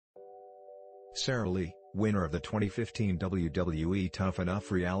Sara Lee, winner of the 2015 WWE Tough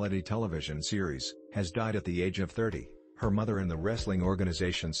Enough reality television series, has died at the age of 30, her mother and the wrestling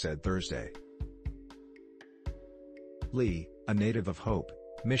organization said Thursday. Lee, a native of Hope,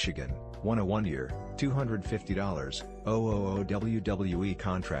 Michigan, won a one-year, $250,000 WWE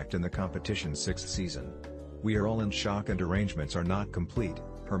contract in the competition's sixth season. "We are all in shock and arrangements are not complete,"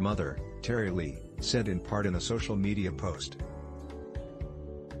 her mother, Sara Lee, said in part in a social media post.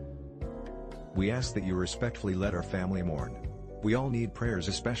 "We ask that you respectfully let our family mourn. We all need prayers,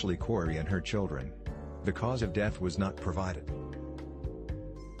 especially Corey and her children. The cause of death was not provided."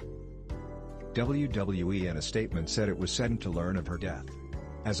 WWE in a statement said it was saddened to learn of her death.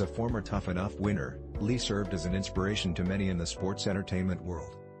 As a former Tough Enough winner, Lee served as an inspiration to many in the sports entertainment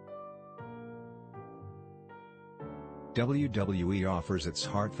world. WWE offers its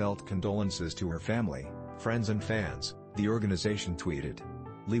heartfelt condolences to her family, friends and fans, the organization tweeted.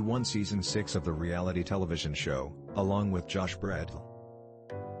 Lee won Season 6 of the reality television show, along with Josh Bredl.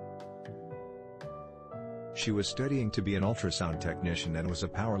 She was studying to be an ultrasound technician and was a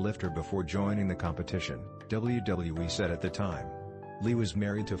powerlifter before joining the competition, WWE said at the time. Lee was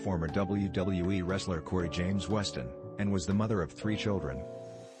married to former WWE wrestler Corey James Weston, and was the mother of 3 children.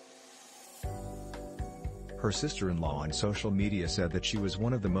 Her sister-in-law on social media said that she was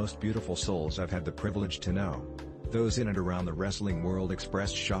one of the most beautiful souls I've had the privilege to know. Those in and around the wrestling world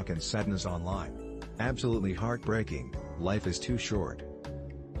expressed shock and sadness online. "Absolutely heartbreaking, life is too short.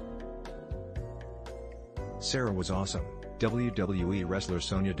 Sara was awesome," WWE wrestler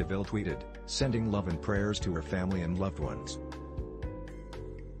Sonya Deville tweeted, sending love and prayers to her family and loved ones.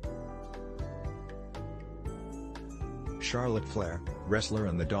 Charlotte Flair, wrestler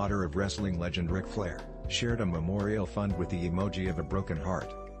and the daughter of wrestling legend Ric Flair, shared a memorial fund with the emoji of a broken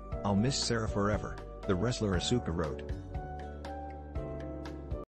heart. "I'll miss Sara forever," the wrestler Asuka wrote.